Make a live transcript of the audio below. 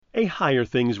A Higher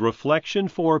Things reflection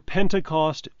for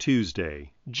Pentecost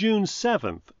Tuesday, June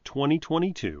 7th,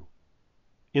 2022.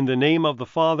 In the name of the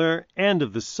Father, and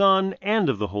of the Son, and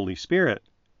of the Holy Spirit.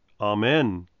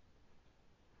 Amen.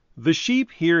 The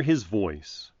sheep hear his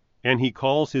voice, and he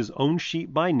calls his own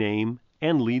sheep by name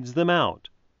and leads them out.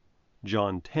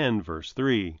 John 10, verse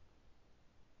 3.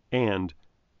 And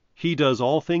he does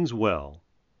all things well.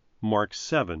 Mark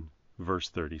 7, verse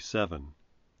 37.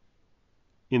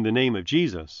 In the name of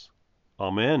Jesus.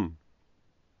 Amen.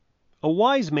 A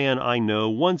wise man I know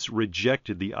once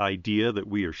rejected the idea that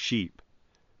we are sheep.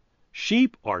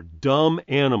 Sheep are dumb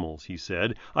animals, he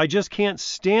said. I just can't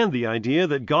stand the idea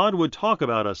that God would talk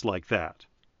about us like that.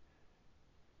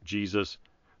 Jesus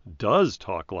does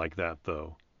talk like that,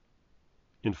 though.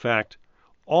 In fact,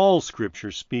 all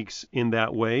Scripture speaks in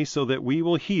that way so that we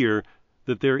will hear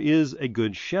that there is a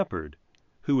good shepherd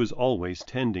who is always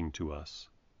tending to us.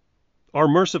 Our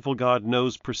merciful God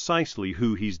knows precisely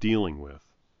who he's dealing with.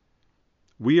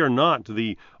 We are not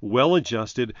the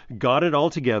well-adjusted,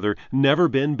 got-it-all-together,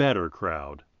 never-been-better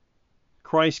crowd.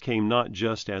 Christ came not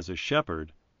just as a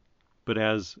shepherd, but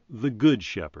as the Good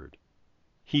Shepherd.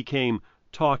 He came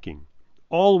talking,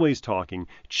 always talking,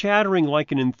 chattering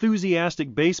like an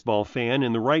enthusiastic baseball fan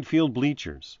in the right field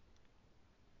bleachers.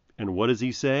 And what does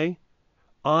he say?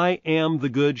 I am the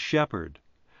Good Shepherd.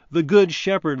 The Good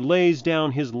Shepherd lays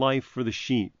down his life for the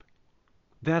sheep.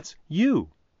 That's you,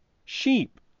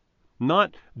 sheep.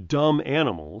 Not dumb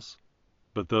animals,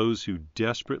 but those who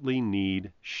desperately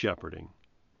need shepherding.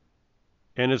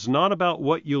 And it's not about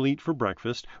what you'll eat for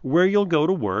breakfast, where you'll go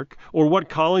to work, or what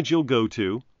college you'll go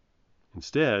to.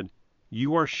 Instead,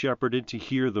 you are shepherded to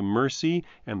hear the mercy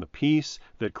and the peace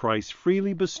that Christ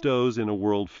freely bestows in a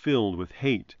world filled with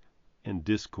hate and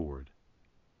discord.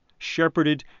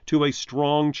 Shepherded to a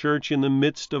strong church in the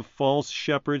midst of false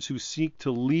shepherds who seek to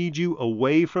lead you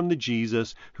away from the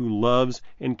Jesus who loves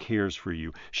and cares for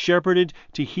you. Shepherded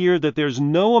to hear that there's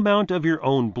no amount of your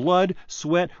own blood,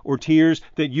 sweat, or tears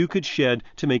that you could shed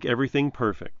to make everything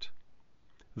perfect.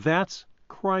 That's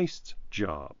Christ's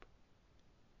job.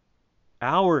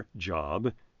 Our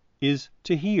job is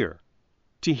to hear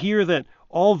that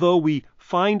although we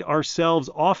find ourselves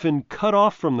often cut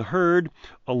off from the herd,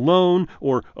 alone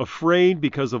or afraid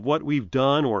because of what we've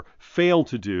done or failed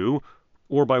to do,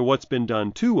 or by what's been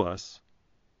done to us,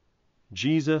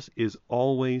 Jesus is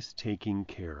always taking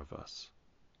care of us.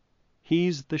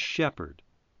 He's the shepherd,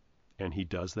 and he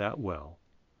does that well.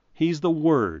 He's the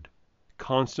Word,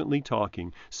 constantly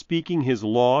talking, speaking his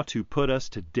law to put us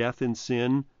to death in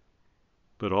sin,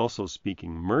 but also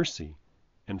speaking mercy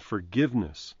and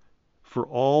forgiveness for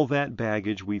all that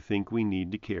baggage we think we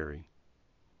need to carry.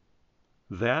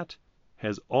 That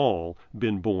has all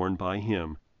been borne by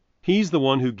him. He's the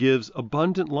one who gives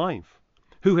abundant life,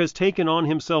 who has taken on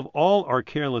himself all our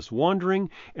careless wandering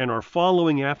and our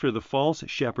following after the false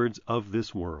shepherds of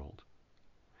this world.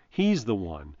 He's the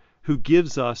one who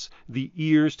gives us the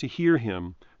ears to hear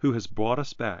him who has brought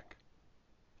us back,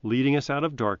 leading us out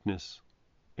of darkness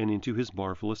and into his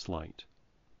marvelous light.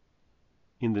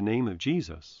 In the name of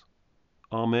Jesus.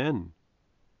 Amen.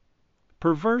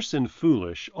 Perverse and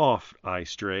foolish oft I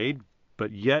strayed,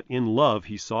 but yet in love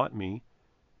he sought me,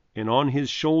 and on his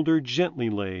shoulder gently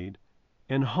laid,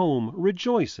 and home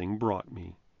rejoicing brought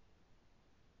me.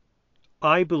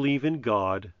 I believe in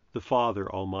God, the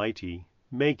Father Almighty,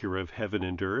 maker of heaven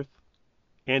and earth,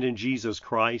 and in Jesus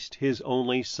Christ, his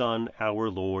only Son, our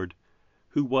Lord,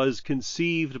 who was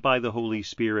conceived by the Holy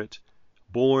Spirit,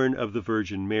 born of the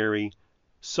Virgin Mary,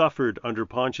 suffered under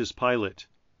Pontius Pilate,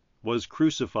 was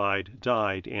crucified,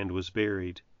 died, and was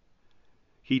buried.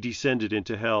 He descended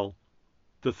into hell.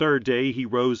 The third day he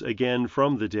rose again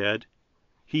from the dead.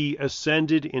 He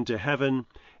ascended into heaven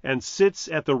and sits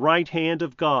at the right hand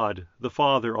of God, the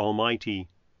Father Almighty.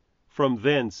 From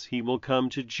thence he will come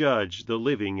to judge the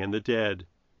living and the dead.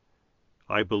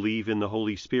 I believe in the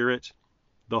Holy Spirit,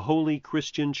 the holy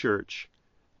Christian Church,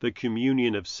 the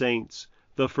communion of saints,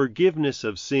 the forgiveness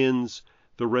of sins,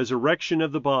 the resurrection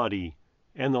of the body,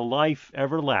 and the life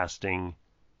everlasting.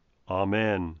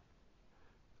 Amen.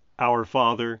 Our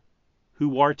Father,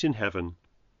 who art in heaven,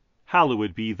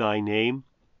 hallowed be thy name.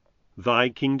 Thy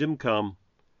kingdom come,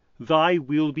 thy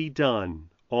will be done,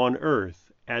 on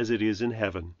earth as it is in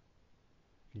heaven.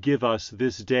 Give us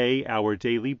this day our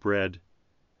daily bread,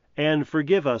 and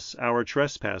forgive us our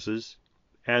trespasses,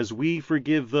 as we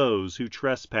forgive those who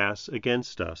trespass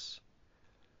against us.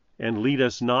 And lead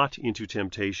us not into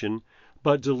temptation,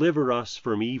 but deliver us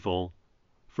from evil.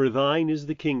 For thine is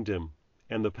the kingdom,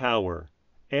 and the power,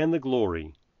 and the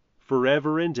glory,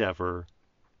 forever and ever.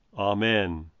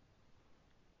 Amen.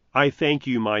 I thank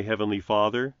you, my heavenly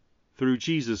Father, through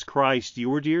Jesus Christ,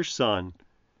 your dear Son,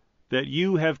 that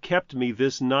you have kept me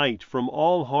this night from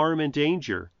all harm and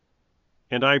danger.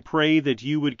 And I pray that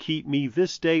you would keep me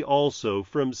this day also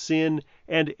from sin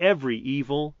and every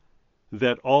evil,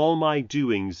 that all my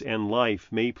doings and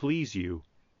life may please you.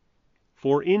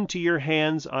 For into your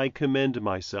hands I commend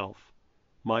myself,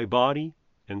 my body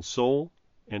and soul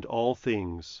and all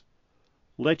things.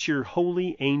 Let your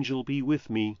holy angel be with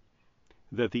me,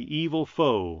 that the evil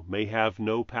foe may have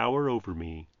no power over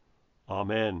me.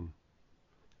 Amen.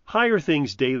 Higher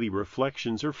Things Daily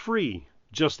Reflections are free,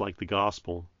 just like the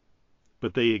Gospel,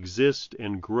 but they exist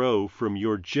and grow from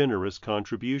your generous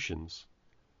contributions.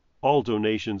 All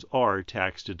donations are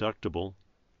tax deductible.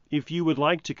 If you would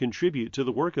like to contribute to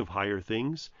the work of Higher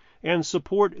Things and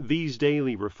support these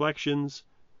daily reflections,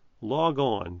 log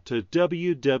on to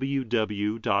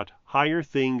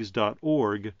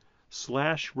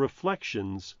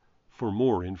www.higherthings.org/reflections for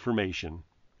more information.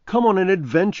 Come on an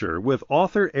adventure with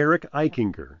author Eric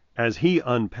Eichinger as he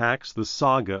unpacks the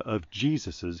saga of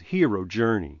Jesus' hero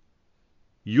journey.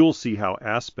 You'll see how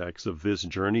aspects of this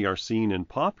journey are seen in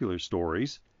popular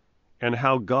stories and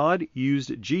how God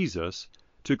used Jesus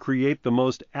to create the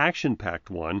most action-packed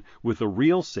one with a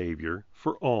real Savior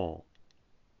for all.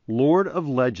 Lord of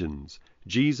Legends,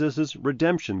 Jesus'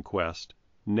 Redemption Quest,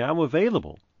 now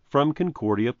available from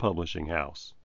Concordia Publishing House.